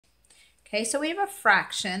Okay, so we have a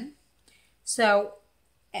fraction. So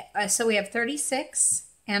we have 36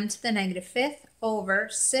 m to the negative fifth over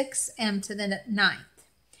 6 m to the ninth.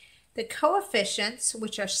 The coefficients,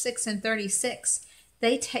 which are 6 and 36,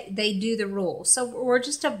 they do the rule. So we're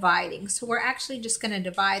just dividing. So we're actually just going to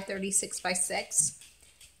divide 36 by 6,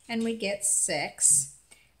 and we get 6.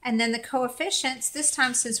 And then the coefficients, this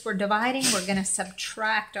time since we're dividing, we're going to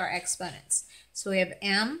subtract our exponents. So we have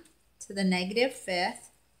m to the negative fifth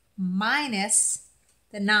minus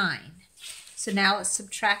the 9. So now let's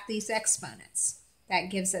subtract these exponents.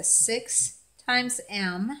 That gives us 6 times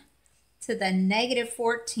m to the negative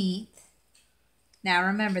 14th. Now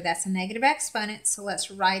remember, that's a negative exponent, so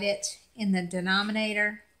let's write it in the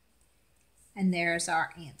denominator, and there's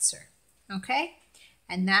our answer. Okay?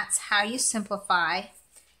 And that's how you simplify,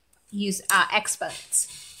 use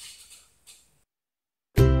exponents.